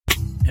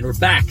And we're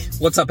back.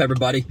 What's up,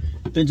 everybody?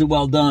 Benja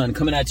Well Done,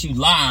 coming at you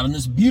live on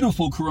this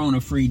beautiful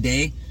Corona-free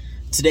day.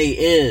 Today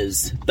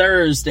is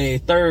Thursday,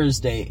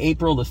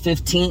 April the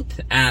 15th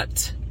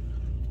at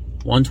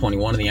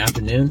 1:21 in the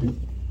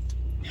afternoon.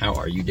 How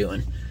are you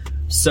doing?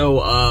 So,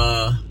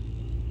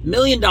 $1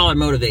 million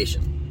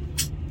motivation.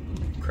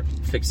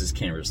 Fix his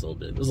camera just a little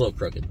bit. It was a little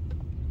crooked.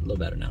 A little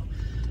better now.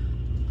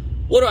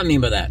 What do I mean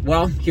by that?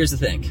 Well, here's the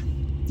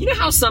thing. You know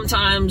how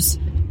sometimes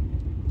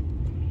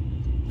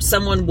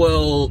someone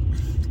will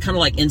kind of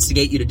like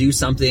instigate you to do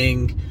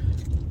something,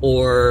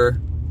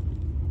 or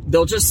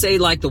they'll just say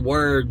like the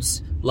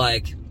words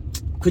like,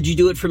 could you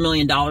do it for $1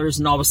 million?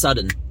 And all of a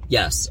sudden,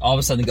 yes, all of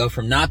a sudden go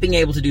from not being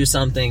able to do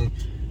something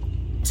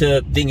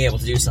to being able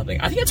to do something.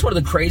 I think it's one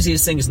of the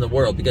craziest things in the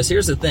world, because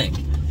here's the thing.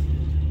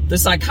 The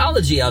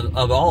psychology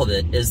of all of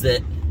it is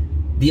that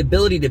the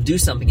ability to do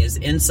something is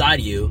inside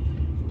you,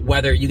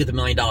 whether you get the $1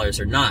 million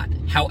or not.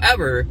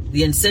 However,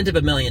 the incentive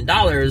of $1 million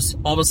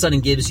all of a sudden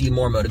gives you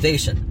more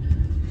motivation.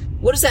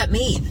 What does that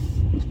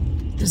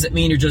mean? Does it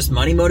mean you're just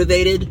money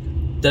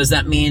motivated? Does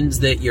that mean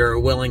that you're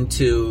willing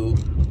to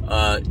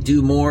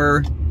do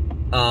more,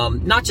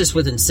 not just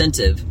with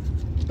incentive,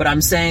 but I'm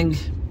saying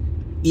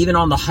even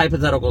on the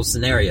hypothetical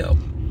scenario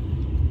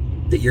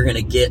that you're going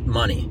to get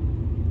money,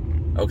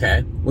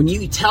 okay? When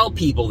you tell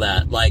people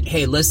that, like,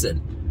 hey,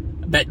 listen,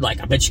 I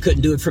bet you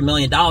couldn't do it for $1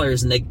 million,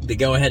 and they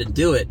go ahead and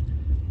do it.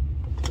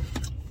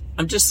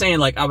 I'm just saying,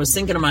 like, I was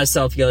thinking to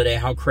myself the other day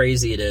how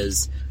crazy it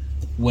is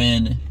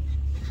when,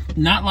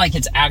 not like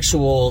it's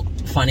actual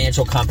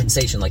financial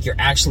compensation, like you're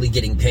actually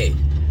getting paid.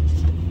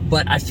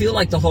 But I feel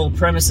like the whole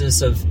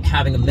premises of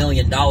having $1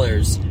 million,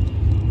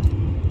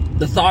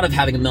 the thought of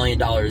having $1 million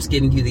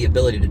giving you the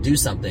ability to do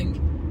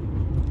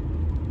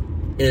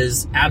something,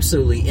 is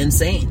absolutely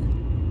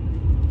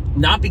insane.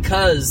 Not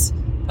because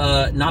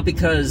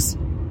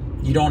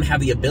you don't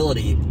have the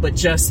ability, but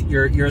just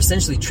you're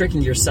essentially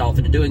tricking yourself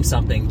into doing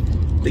something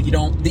that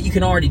you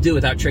can already do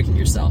without tricking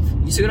yourself.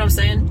 You see what I'm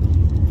saying?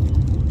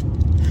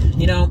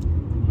 You know,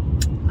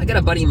 I got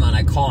a buddy of mine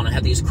I call, and I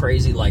have these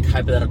crazy, like,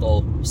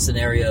 hypothetical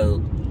scenario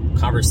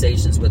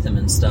conversations with him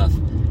and stuff.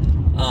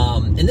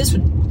 And this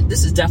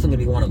is definitely going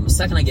to be one of them. The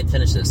second I get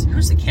finished this,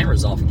 notice the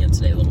camera's off again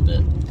today a little bit.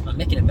 I'm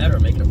making it better,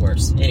 I'm making it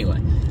worse. Anyway.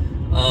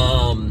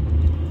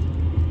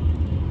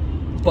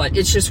 But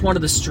it's just one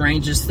of the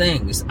strangest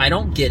things. I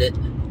don't get it.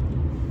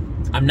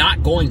 I'm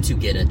not going to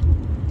get it.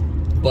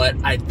 But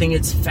I think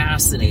it's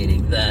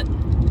fascinating that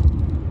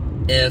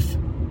if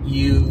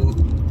you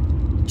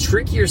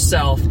trick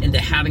yourself into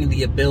having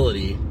the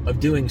ability of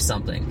doing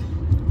something,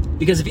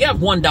 because if you have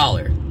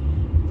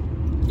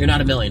 $1, you're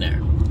not a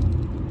millionaire,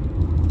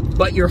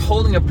 but you're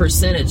holding a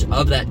percentage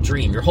of that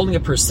dream. You're holding a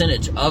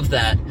percentage of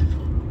that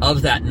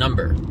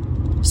number.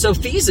 So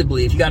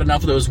feasibly, if you got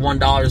enough of those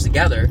 $1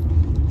 together,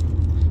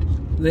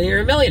 then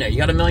you're a millionaire. You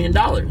got $1 million.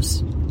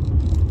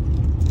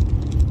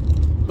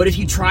 But if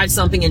you tried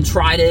something and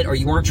tried it, or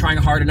you weren't trying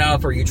hard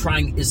enough, or you're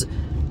trying as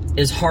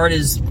hard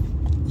as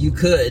you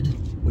could,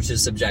 which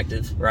is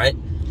subjective, right?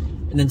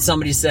 And then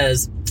somebody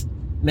says,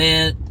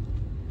 man,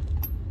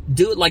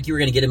 do it like you were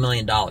going to get $1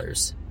 million.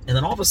 And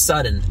then all of a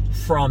sudden,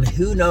 from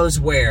who knows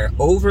where,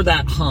 over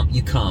that hump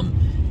you come,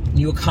 and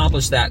you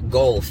accomplish that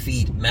goal,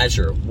 feat,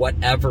 measure,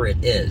 whatever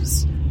it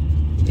is.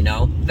 You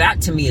know, that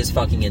to me is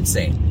fucking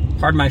insane.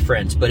 Pardon my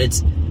French, but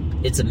it's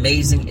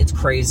amazing, it's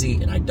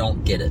crazy, and I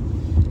don't get it.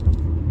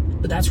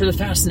 But that's where the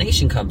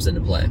fascination comes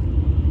into play.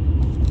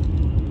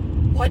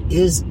 What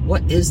is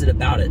it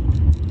about it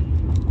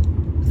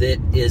that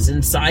is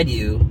inside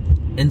you,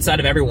 inside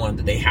of everyone,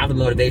 that they have the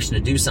motivation to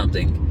do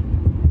something?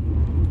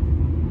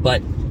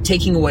 But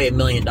taking away $1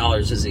 million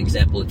as an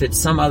example, if it's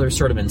some other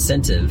sort of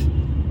incentive,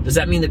 does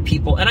that mean that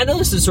people, and I know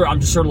this is I'm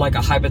just sort of like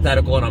a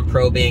hypothetical and I'm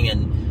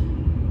probing,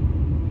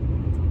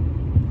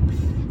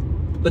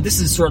 but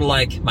this is sort of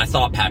like my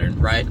thought pattern,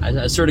 right?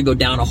 I sort of go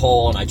down a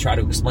hole and I try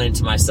to explain it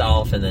to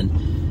myself, and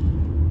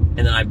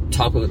then I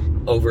talk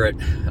over it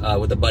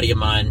with a buddy of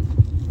mine.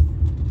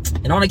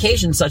 And on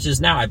occasions such as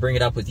now, I bring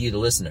it up with you, the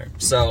listener.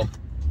 So,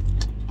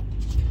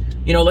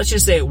 you know, let's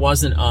just say it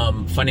wasn't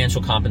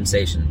financial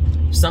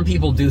compensation. Some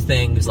people do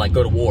things like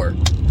go to war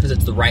because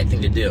it's the right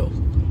thing to do.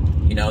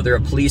 You know, they're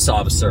a police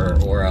officer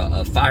or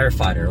a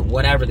firefighter, or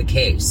whatever the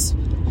case.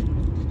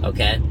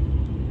 Okay?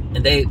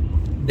 And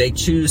they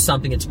choose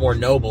something that's more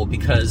noble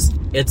because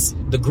it's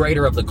the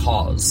greater of the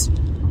cause.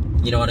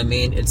 You know what I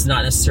mean? It's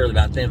not necessarily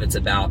about them, it's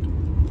about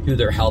who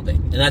they're helping.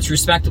 And that's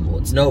respectable,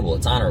 it's noble,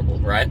 it's honorable,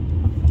 right?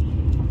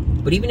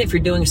 But even if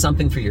you're doing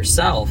something for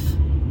yourself,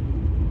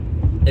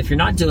 if you're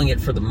not doing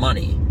it for the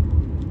money,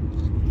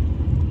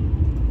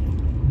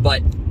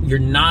 but you're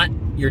not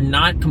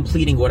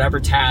completing whatever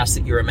task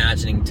that you're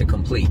imagining to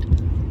complete,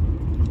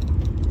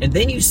 and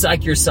then you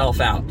psych yourself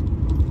out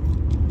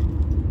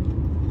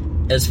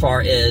as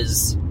far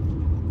as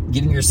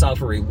giving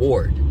yourself a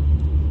reward,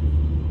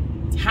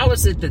 how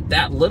is it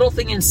that little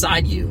thing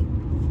inside you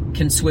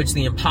can switch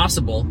the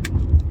impossible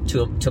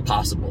to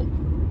possible?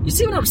 You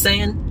see what I'm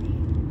saying?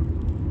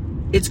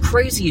 It's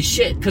crazy as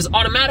shit, because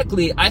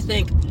automatically I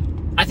think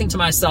to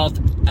myself,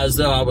 as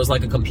though I was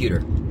like a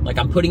computer. Like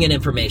I'm putting in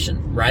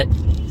information, right?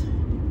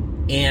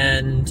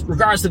 And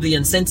regardless of the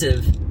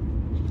incentive,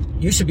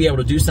 you should be able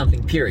to do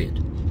something, period.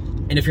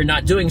 And if you're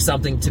not doing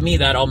something, to me,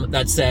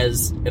 that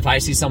says, if I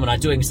see someone not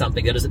doing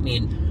something, that doesn't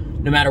mean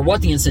no matter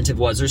what the incentive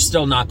was, they're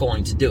still not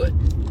going to do it.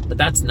 But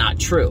that's not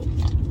true.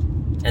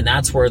 And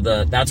that's where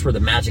the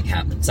magic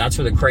happens. That's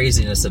where the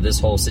craziness of this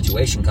whole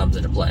situation comes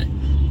into play.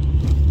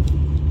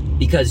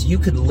 Because you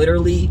could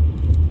literally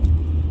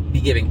be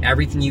giving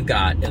everything you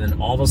got, and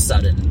then all of a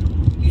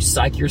sudden, you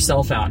psych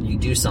yourself out and you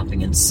do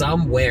something, and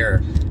somewhere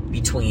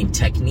between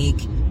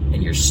technique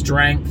and your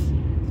strength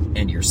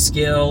and your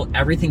skill,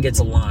 everything gets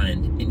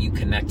aligned and you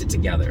connect it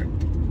together.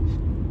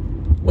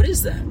 What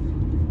is that?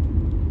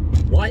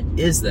 What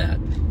is that?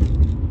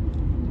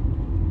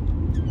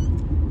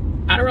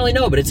 I don't really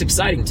know, but it's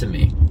exciting to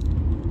me.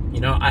 You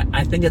know,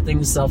 I think of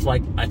things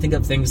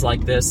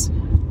like this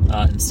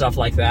and stuff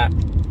like that,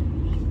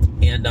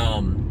 and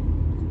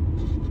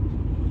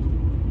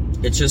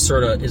it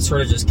sort of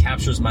just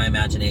captures my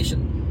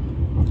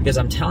imagination, because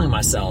I'm telling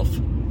myself,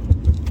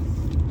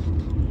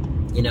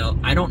 you know,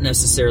 I don't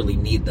necessarily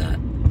need that.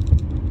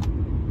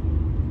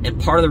 And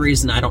part of the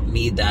reason I don't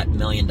need that $1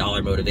 million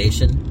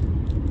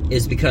motivation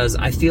is because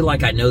I feel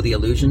like I know the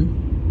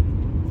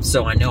illusion,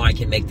 so I know I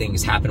can make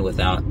things happen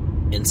without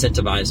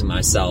incentivizing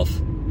myself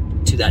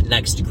to that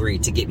next degree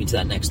to get me to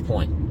that next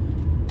point.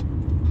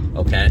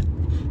 Okay?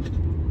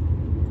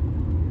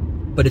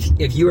 But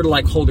if you were to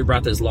like hold your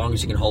breath as long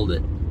as you can hold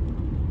it,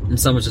 and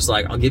someone's just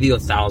like, I'll give you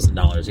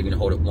 $1,000, you're gonna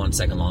hold it 1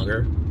 second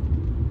longer.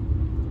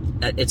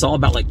 It's all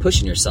about like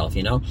pushing yourself,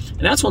 you know?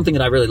 And that's one thing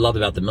that I really love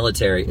about the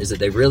military, is that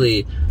they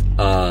really,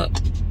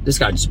 this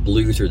guy just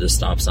blew through the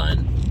stop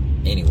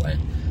sign anyway,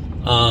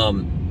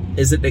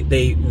 is that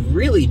they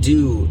really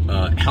do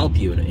help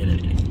you in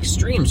an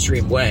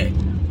extreme way,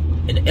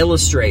 and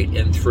illustrate,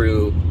 and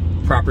through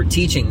proper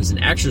teachings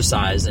and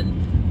exercise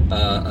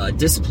and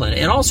discipline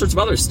and all sorts of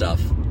other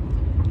stuff,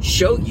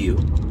 show you,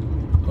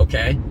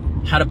 okay,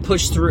 how to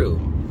push through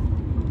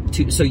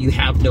so you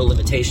have no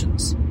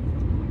limitations.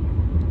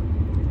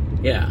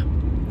 Yeah,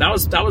 that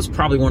was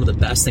probably one of the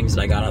best things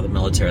that I got out of the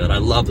military, that I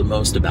love the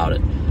most about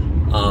it.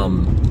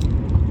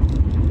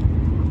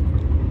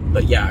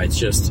 But yeah, it's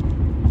just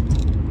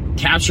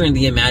capturing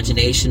the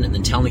imagination and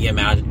then telling the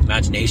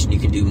imagination you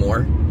can do more,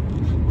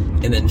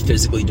 and then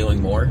physically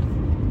doing more.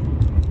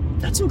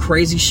 That's some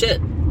crazy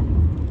shit.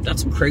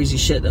 That's some crazy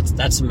shit.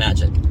 That's some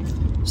magic.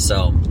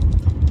 So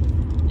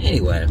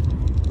anyway,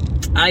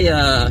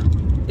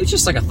 it was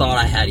just like a thought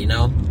I had, you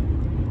know,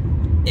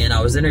 and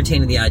I was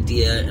entertaining the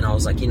idea, and I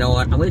was like, you know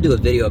what, I'm going to do a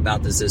video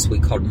about this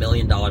week called $1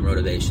 Million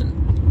Motivation.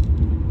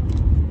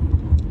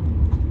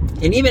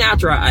 And even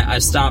after I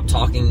stopped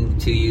talking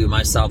to you,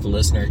 myself, the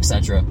listener,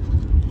 etc.,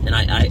 and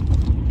I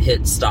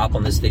hit stop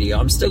on this video,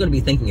 I'm still going to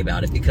be thinking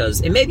about it,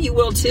 because, and maybe you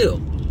will too,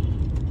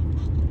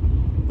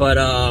 but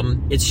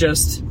it's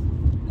just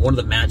one of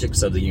the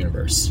magics of the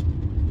universe,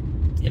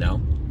 you know?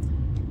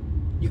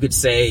 You could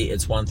say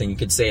it's one thing, you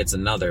could say it's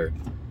another,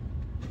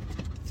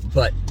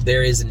 but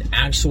there is an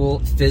actual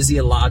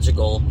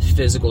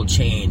physical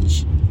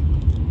change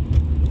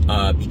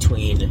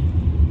between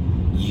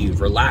you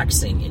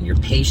relaxing, and your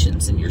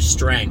patience, and your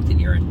strength, and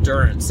your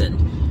endurance,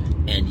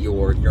 and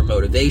your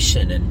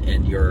motivation,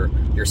 and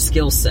your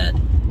skill set,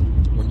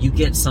 when you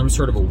get some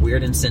sort of a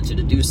weird incentive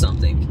to do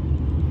something.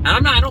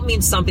 And I don't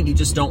mean something you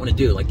just don't want to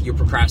do, like you're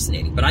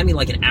procrastinating, but I mean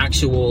like an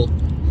actual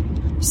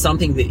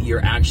something that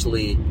you're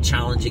actually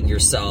challenging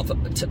yourself,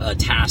 a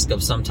task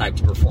of some type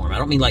to perform. I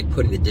don't mean like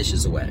putting the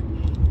dishes away.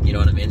 You know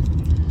what I mean?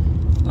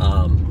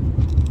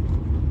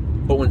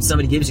 But when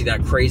somebody gives you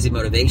that crazy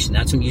motivation,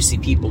 that's when you see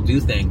people do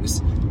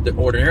things that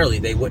ordinarily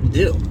they wouldn't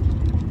do.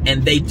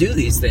 And they do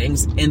these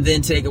things, and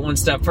then take it one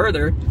step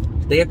further,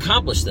 they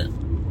accomplish them,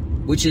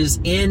 which is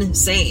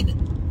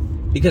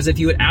insane. Because if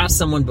you had asked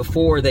someone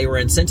before they were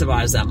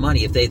incentivized that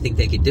money if they think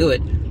they could do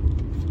it,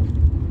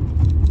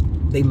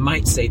 they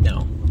might say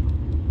no.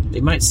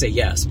 They might say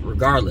yes, but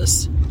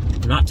regardless,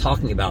 I'm not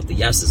talking about the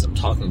yeses, I'm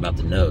talking about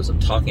the nos. I'm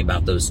talking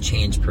about those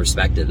changed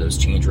perspectives, those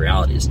changed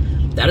realities.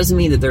 That doesn't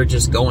mean that they're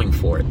just going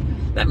for it.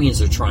 That means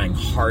they're trying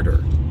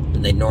harder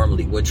than they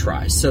normally would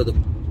try. So the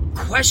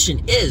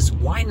question is,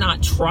 why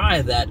not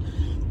try that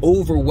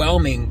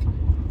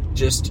overwhelming,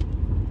 just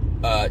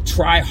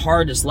try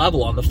hardest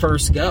level on the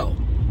first go?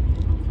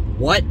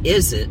 What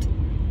is it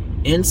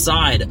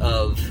inside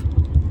of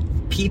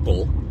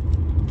people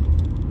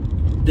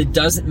that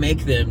doesn't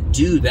make them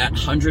do that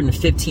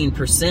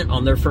 115%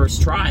 on their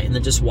first try and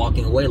then just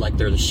walking away like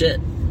they're the shit,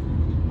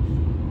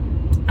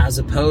 as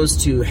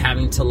opposed to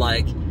having to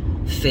like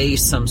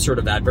face some sort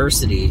of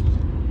adversity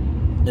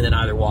and then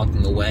either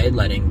walking away,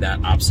 letting that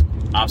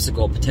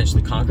obstacle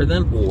potentially conquer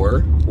them,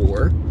 or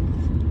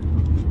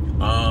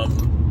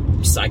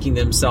psyching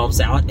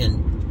themselves out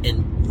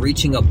and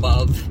reaching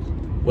above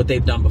what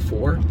they've done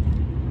before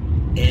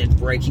and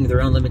breaking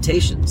their own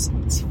limitations.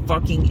 It's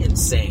fucking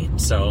insane.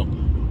 So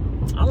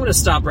I'm going to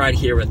stop right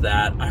here with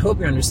that. I hope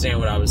you understand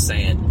what I was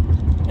saying.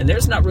 And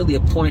there's not really a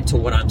point to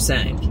what I'm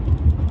saying.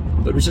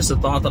 But it was just a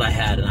thought that I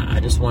had, and I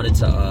just wanted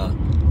to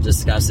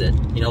discuss it.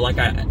 You know, like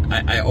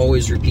I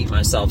always repeat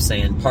myself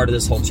saying, part of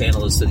this whole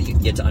channel is so that you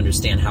can get to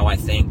understand how I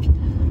think,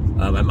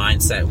 my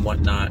mindset and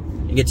whatnot,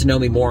 and get to know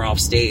me more off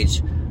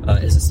stage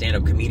as a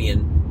stand-up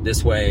comedian.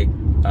 This way,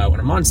 when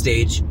I'm on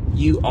stage,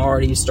 you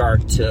already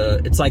start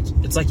to, it's like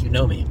you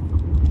know me,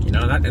 you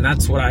know, and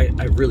that's what I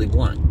really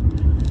want.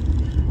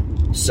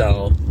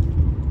 So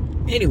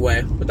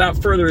anyway,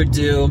 without further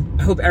ado,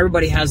 I hope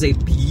everybody has a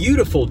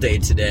beautiful day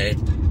today.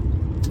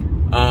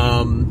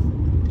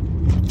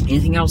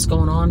 Anything else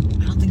going on?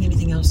 I don't think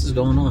anything else is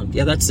going on.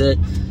 Yeah, that's it.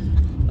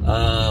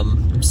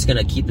 I'm just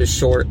gonna keep this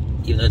short,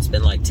 even though it's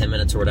been like 10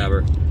 minutes or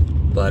whatever.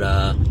 But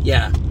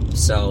yeah,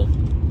 so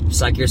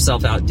psych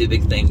yourself out, do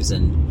big things,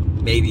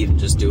 and maybe even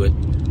just do it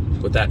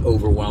with that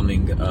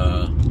overwhelming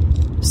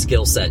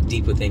skill set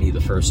deep within you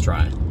the first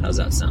try. How's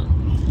that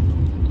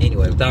sound?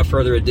 Anyway, without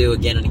further ado,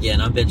 again and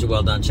again, I'm Benji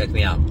Well Done. Check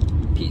me out.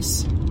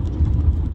 Peace.